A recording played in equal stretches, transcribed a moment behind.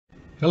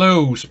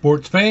Hello,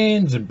 sports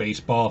fans and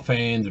baseball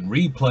fans and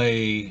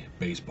replay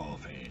baseball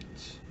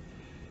fans.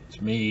 It's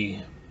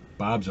me,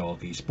 Bob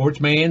Zolke,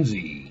 Sportsman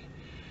Z.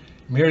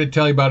 I'm here to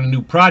tell you about a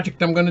new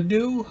project I'm going to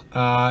do.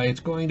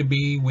 It's going to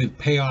be with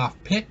Payoff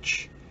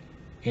Pitch,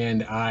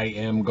 and I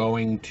am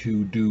going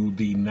to do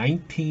the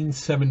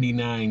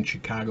 1979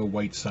 Chicago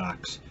White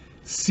Sox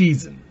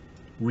season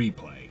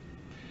replay.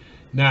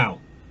 Now,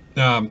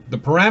 the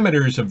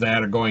parameters of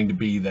that are going to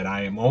be that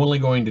I am only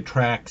going to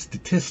track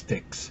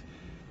statistics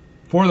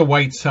for the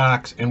White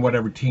Sox and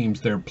whatever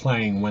teams they're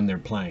playing when they're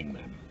playing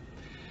them.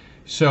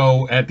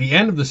 So at the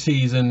end of the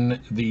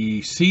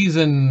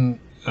season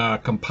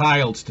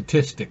compiled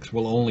statistics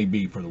will only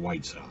be for the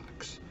White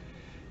Sox.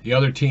 The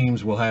other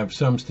teams will have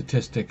some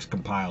statistics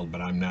compiled, but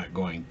I'm not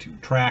going to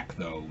track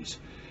those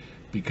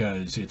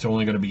because it's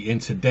only going to be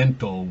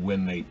incidental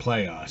when they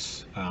play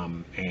us,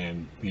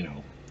 and you're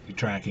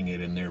tracking it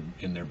in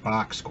their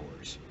box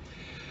scores.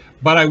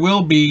 But I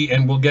will be,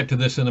 and we'll get to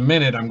this in a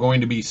minute, I'm going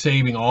to be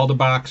saving all the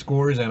box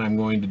scores, and I'm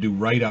going to do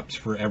write-ups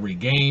for every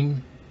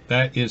game.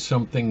 That is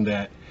something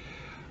that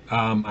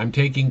I'm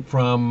taking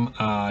from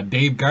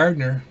Dave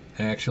Gardner,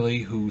 actually,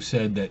 who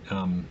said that,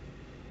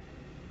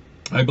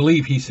 I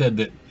believe he said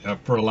that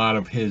for a lot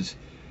of his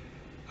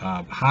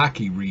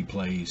hockey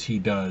replays, he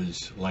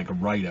does like a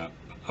write-up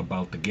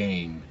about the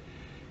game,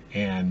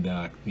 and,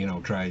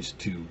 tries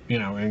to,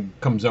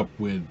 and comes up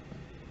with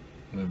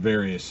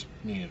various,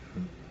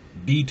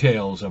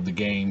 details of the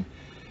game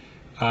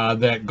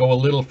that go a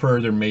little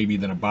further maybe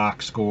than a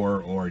box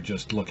score or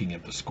just looking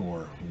at the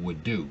score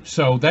would do.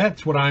 So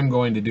that's what I'm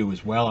going to do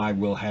as well. I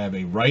will have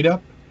a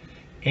write-up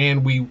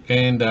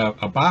and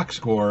a box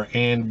score,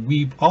 and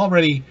we've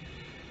already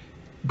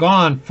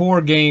gone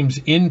 4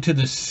 games into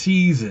the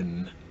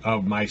season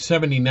of my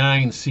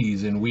 79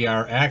 season. We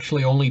are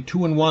actually only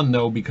 2-1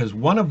 though, because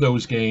one of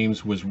those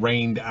games was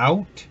rained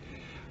out.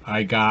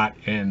 I got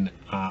an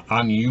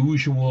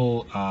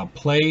unusual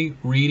play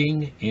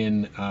reading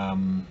in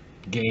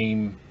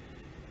game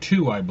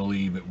 2, I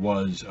believe it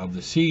was, of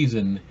the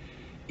season,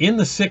 in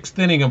the 6th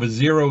inning of a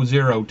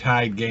 0-0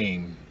 tied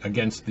game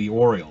against the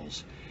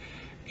Orioles.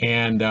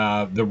 And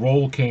the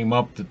roll came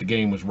up that the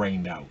game was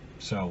rained out.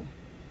 So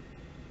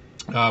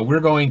we're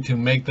going to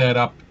make that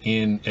up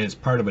as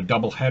part of a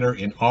doubleheader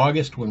in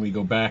August when we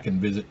go back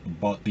and visit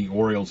the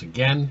Orioles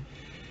again.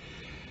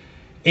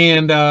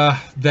 And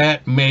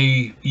that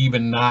may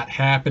even not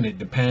happen. It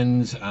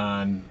depends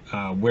on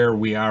where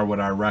we are, what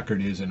our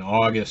record is in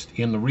August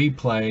in the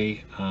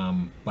replay.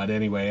 But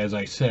anyway, as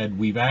I said,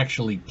 we've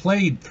actually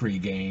played 3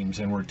 games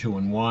and we're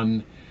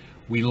 2-1.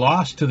 We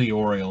lost to the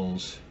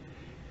Orioles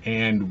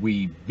and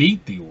we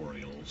beat the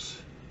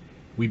Orioles.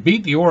 We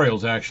beat the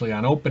Orioles actually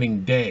on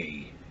opening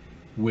day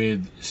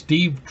with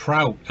Steve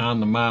Trout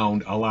on the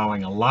mound,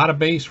 allowing a lot of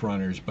base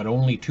runners, but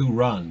only 2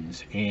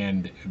 runs,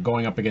 and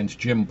going up against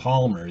Jim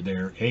Palmer,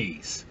 their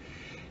ace.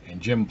 And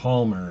Jim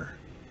Palmer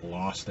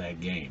lost that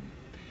game.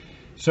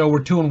 So we're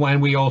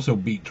 2-1. We also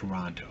beat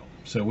Toronto.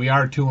 So we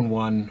are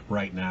 2-1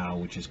 right now,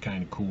 which is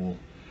kind of cool.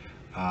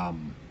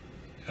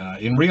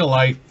 In real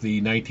life, the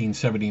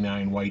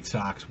 1979 White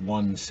Sox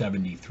won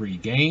 73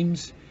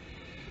 games.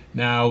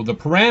 Now, the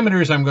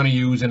parameters I'm going to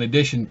use, in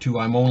addition to,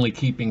 I'm only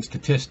keeping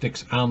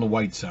statistics on the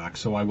White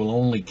Sox, so I will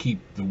only keep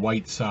the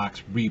White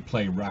Sox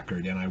replay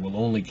record, and I will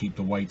only keep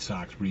the White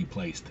Sox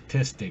replay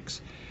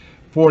statistics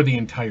for the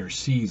entire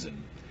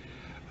season.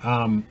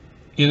 In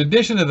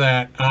addition to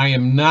that, I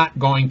am not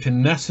going to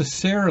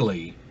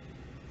necessarily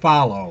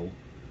follow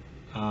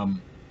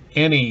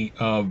any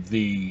of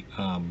the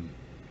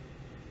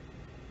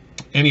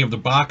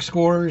box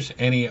scores,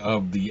 any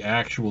of the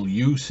actual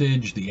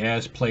usage, the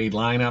as-played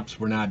lineups.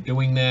 We're not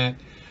doing that.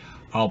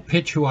 I'll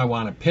pitch who I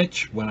want to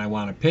pitch when I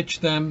want to pitch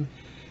them,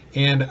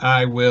 and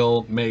I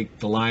will make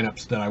the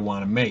lineups that I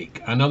want to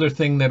make. Another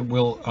thing that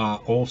will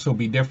also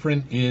be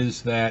different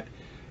is that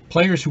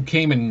players who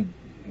came and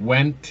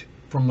went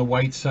from the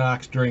White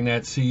Sox during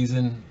that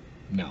season,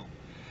 no.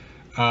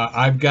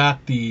 I've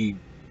got the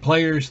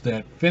players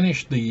that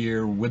finished the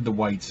year with the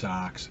White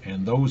Sox,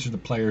 and those are the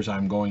players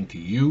I'm going to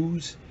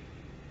use.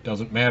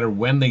 Doesn't matter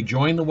when they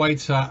join the White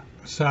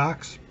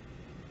Sox.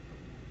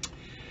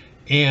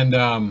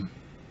 And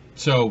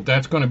so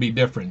that's going to be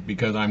different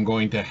because I'm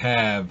going to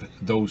have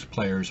those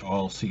players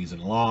all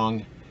season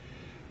long.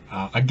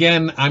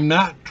 Again, I'm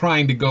not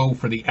trying to go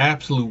for the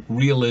absolute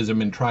realism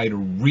and try to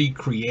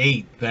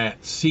recreate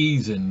that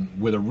season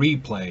with a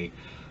replay.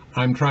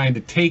 I'm trying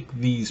to take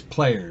these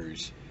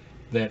players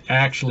that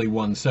actually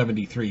won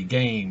 73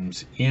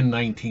 games in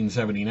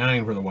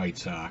 1979 for the White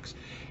Sox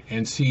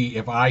and see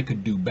if I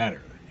could do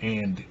better.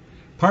 And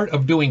part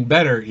of doing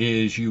better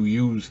is you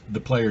use the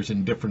players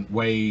in different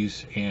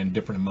ways and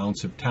different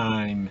amounts of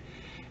time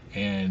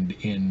and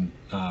in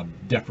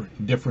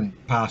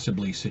different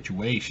possibly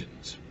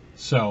situations.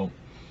 So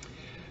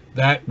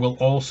that will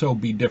also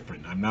be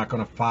different. I'm not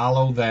going to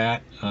follow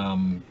that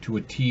to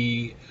a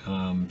T.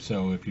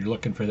 So if you're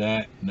looking for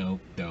that, no,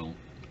 don't.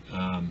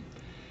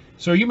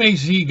 So you may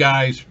see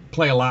guys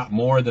play a lot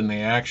more than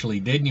they actually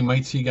did, and you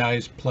might see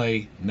guys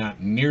play not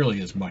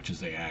nearly as much as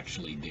they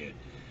actually did.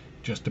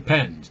 Just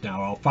depends.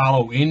 Now, I'll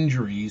follow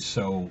injuries,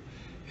 so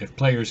if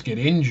players get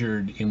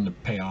injured in the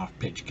payoff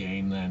pitch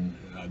game, then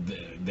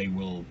they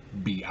will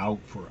be out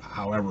for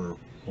however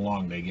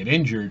long they get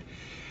injured.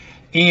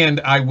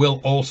 And I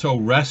will also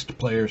rest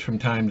players from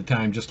time to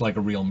time, just like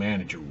a real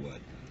manager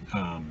would.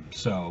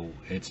 So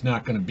it's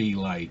not going to be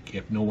like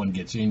if no one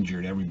gets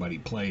injured, everybody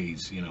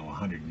plays,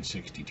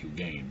 162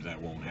 games.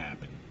 That won't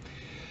happen.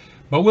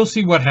 But we'll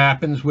see what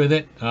happens with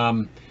it.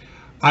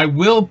 I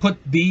will put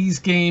these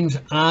games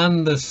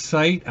on the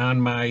site, on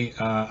my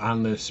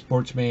on the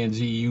Sportsman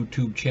Z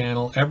YouTube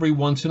channel every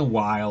once in a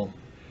while.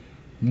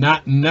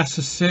 Not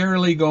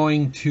necessarily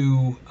going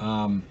to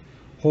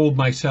hold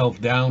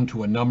myself down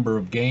to a number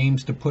of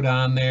games to put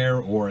on there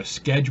or a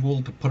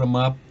schedule to put them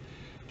up.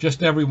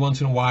 Just every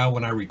once in a while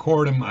when I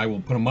record them, I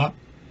will put them up.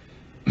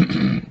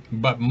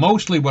 But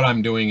mostly what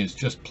I'm doing is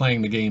just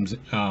playing the games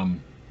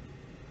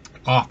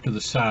off to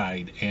the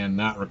side and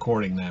not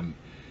recording them,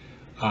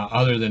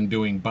 other than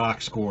doing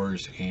box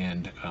scores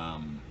and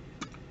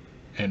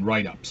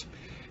write-ups.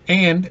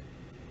 And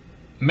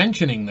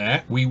mentioning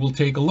that, we will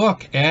take a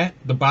look at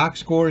the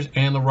box scores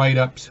and the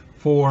write-ups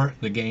for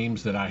the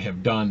games that I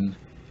have done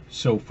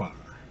so far.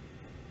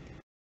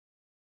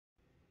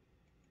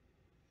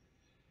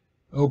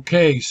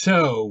 Okay,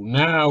 so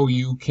now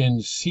you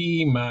can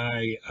see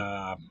my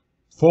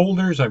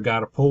folders. I've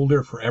got a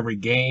folder for every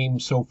game.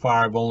 So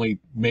far, I've only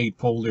made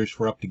folders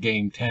for up to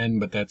game 10,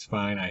 but that's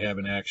fine. I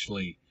haven't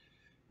actually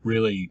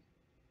really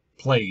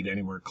played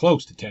anywhere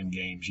close to 10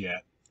 games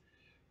yet.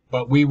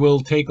 But we will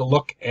take a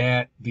look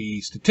at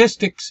the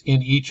statistics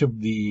in each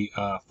of the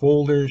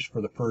folders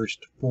for the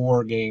first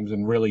 4 games,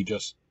 and really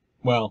just,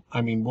 well,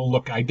 I mean, we'll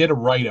look. I did a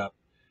write-up,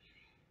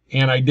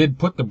 and I did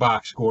put the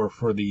box score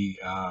for the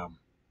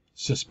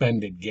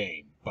suspended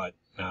game, but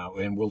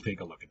and we'll take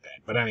a look at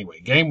that. But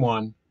anyway, game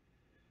 1,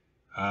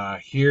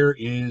 here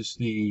is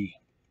the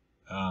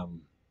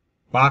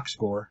box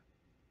score.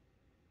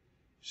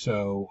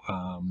 So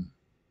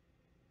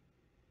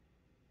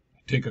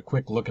take a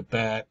quick look at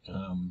that.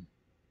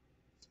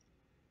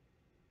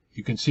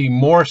 You can see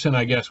Morrison,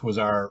 I guess, was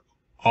our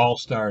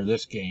all-star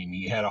this game.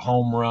 He had a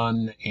home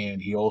run,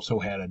 and he also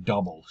had a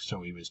double.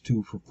 So he was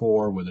 2 for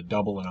 4 with a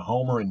double and a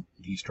homer, and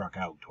he struck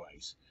out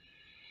twice.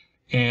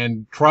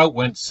 And Trout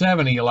went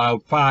 7. He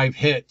allowed 5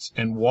 hits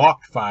and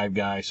walked 5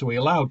 guys. So he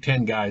allowed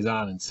 10 guys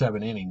on in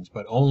 7 innings,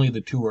 but only the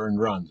 2 earned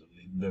runs.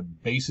 The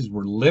bases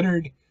were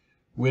littered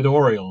with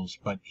Orioles,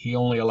 but he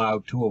only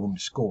allowed 2 of them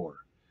to score.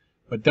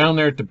 But down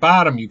there at the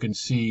bottom, you can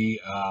see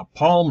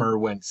Palmer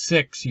went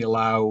 6. He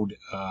allowed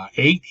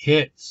 8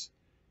 hits.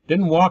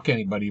 Didn't walk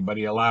anybody, but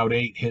he allowed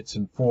 8 hits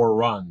and 4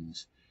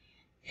 runs.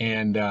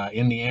 And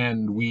in the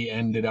end, we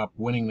ended up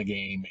winning the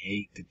game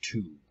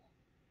 8-2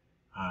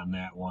 on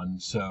that one.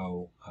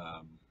 So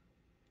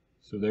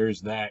so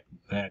there's that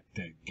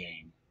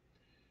game.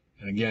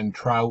 And again,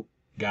 Trout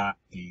got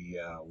the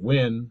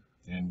win,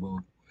 and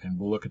we'll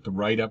look at the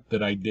write-up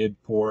that I did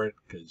for it,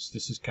 because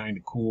this is kind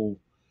of cool.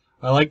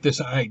 I like this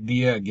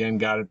idea. Again,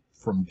 got it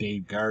from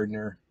Dave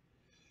Gardner.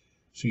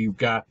 So you've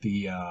got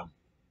the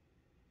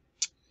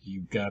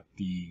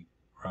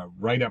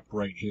write-up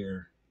right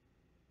here,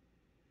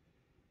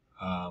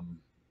 and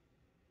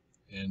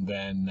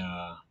then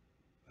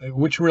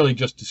which really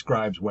just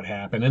describes what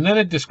happened, and then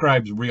it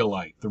describes real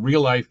life. The real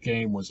life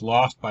game was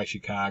lost by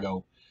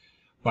Chicago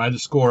by the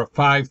score of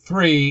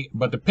 5-3,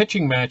 but the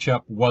pitching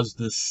matchup was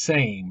the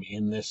same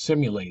in this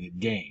simulated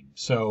game.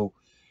 So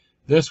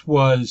this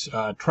was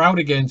Trout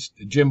against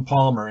Jim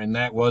Palmer, and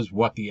that was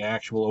what the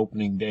actual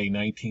opening day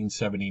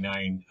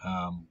 1979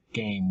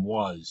 game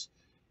was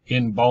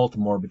in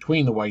Baltimore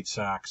between the White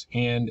Sox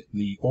and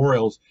the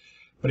Orioles.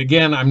 But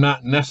again, I'm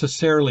not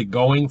necessarily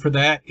going for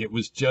that. It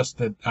was just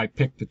that I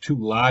picked the two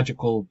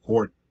logical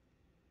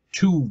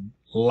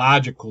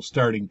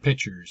starting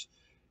pitchers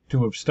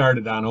to have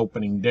started on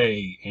opening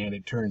day, and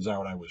it turns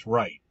out I was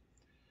right.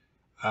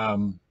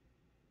 And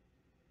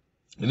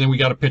then we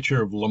got a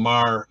picture of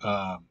Lamar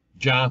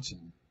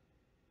Johnson,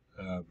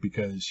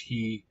 because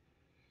he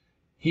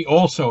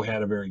also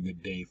had a very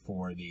good day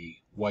for the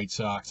White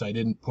Sox. I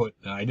didn't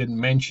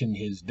mention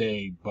his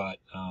day, but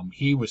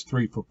he was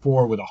 3 for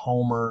 4 with a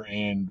homer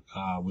and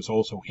was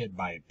also hit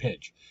by a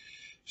pitch.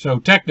 So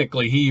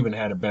technically, he even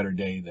had a better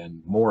day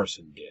than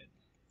Morrison did.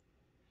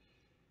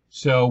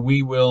 So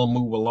we will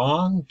move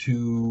along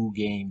to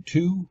game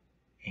 2,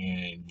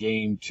 and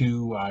game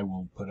 2, I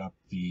will put up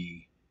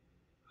the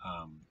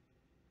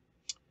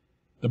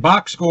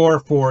box score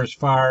for as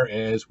far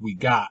as we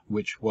got,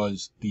 which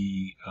was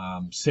the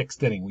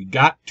 6th inning. We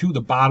got to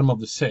the bottom of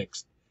the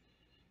 6th,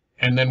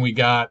 and then we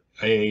got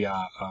the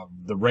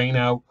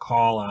rain-out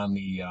call on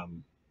the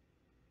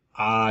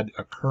odd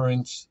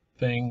occurrence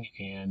thing,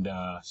 and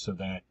so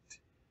that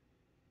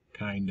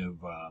kind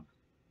of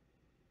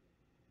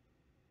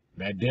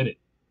that did it.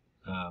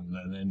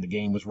 And then the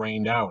game was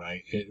rained out.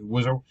 It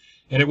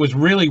was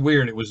really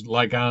weird. It was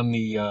like on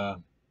the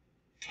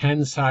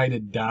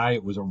 10-sided die.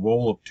 It was a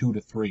roll of 2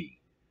 to 3.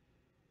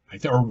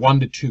 Or 1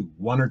 to 2.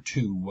 1 or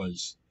 2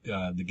 was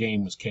the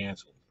game was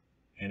canceled,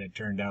 and it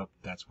turned out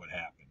that's what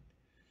happened.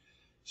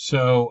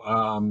 So,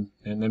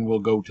 and then we'll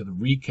go to the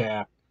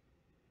recap,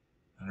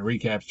 and the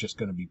recap's just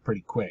going to be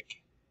pretty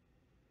quick.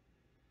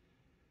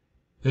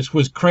 This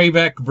was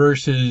Kravec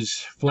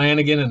versus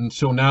Flanagan, and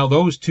so now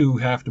those two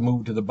have to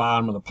move to the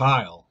bottom of the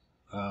pile,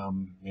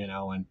 you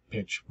know, and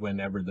pitch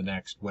whenever the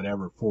next,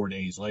 whatever, 4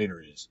 days later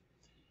is.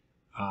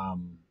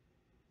 And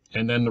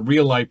then the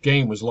real-life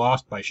game was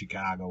lost by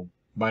Chicago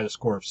by the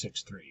score of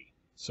 6-3.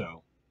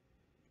 So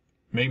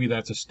maybe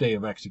that's a stay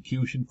of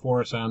execution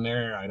for us on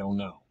there. I don't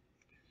know.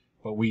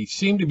 But we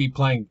seem to be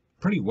playing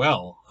pretty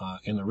well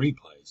in the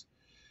replays.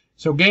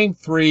 So game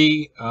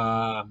 3,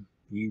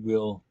 we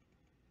will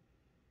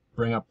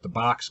bring up the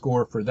box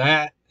score for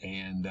that.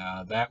 And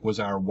that was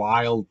our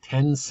wild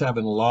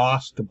 10-7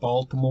 loss to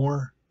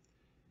Baltimore.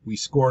 We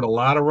scored a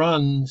lot of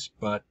runs,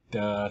 but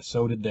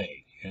so did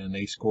they. And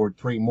they scored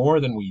 3 more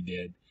than we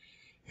did.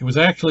 It was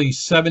actually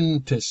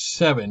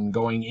 7-7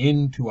 going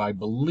into, I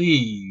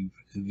believe,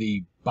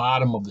 the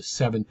bottom of the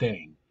 7th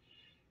inning.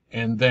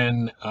 And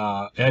then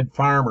Ed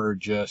Farmer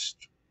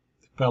just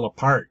fell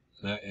apart,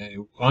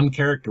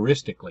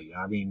 uncharacteristically.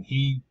 I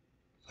mean,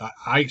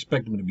 I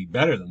expected him to be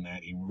better than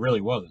that. He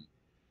really wasn't.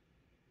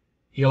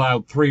 He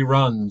allowed 3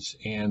 runs,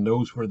 and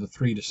those were the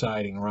 3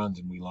 deciding runs,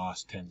 and we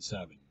lost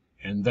 10-7.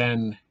 And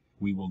then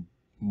we will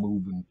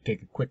move and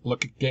take a quick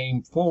look at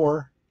Game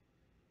 4.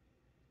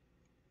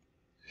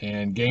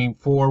 And Game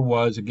 4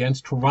 was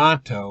against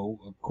Toronto.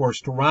 Of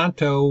course,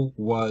 Toronto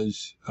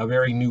was a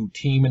very new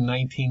team in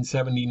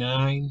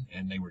 1979,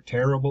 and they were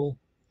terrible.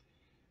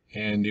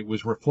 And it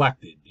was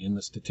reflected in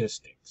the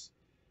statistics.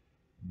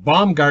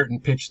 Baumgarten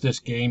pitched this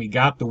game. He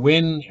got the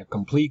win, a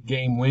complete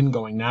game win,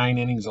 going 9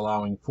 innings,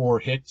 allowing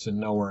 4 hits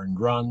and no earned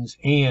runs.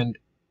 And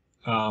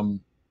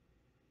Marv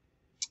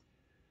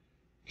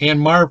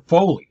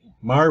Foley.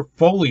 Marv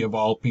Foley, of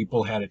all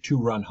people, had a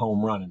 2-run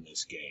home run in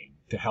this game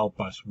to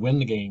help us win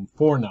the game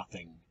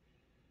 4-0.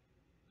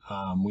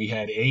 We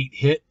had 8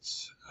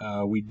 hits.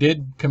 We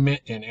did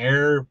commit an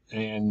error,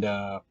 and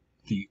the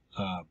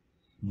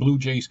Blue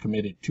Jays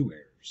committed 2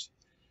 errors.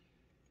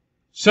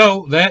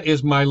 So that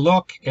is my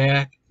look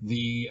at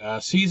the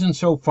season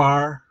so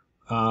far.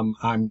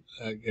 I'm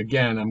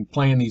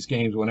playing these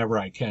games whenever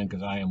I can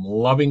because I am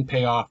loving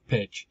Payoff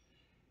Pitch,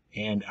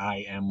 and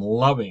I am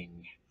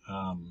loving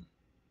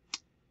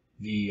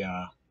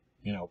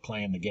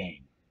playing the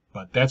game.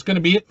 But that's going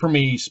to be it for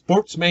me.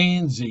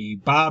 Sportsman Z,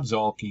 Bob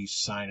Zolke,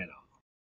 signing off.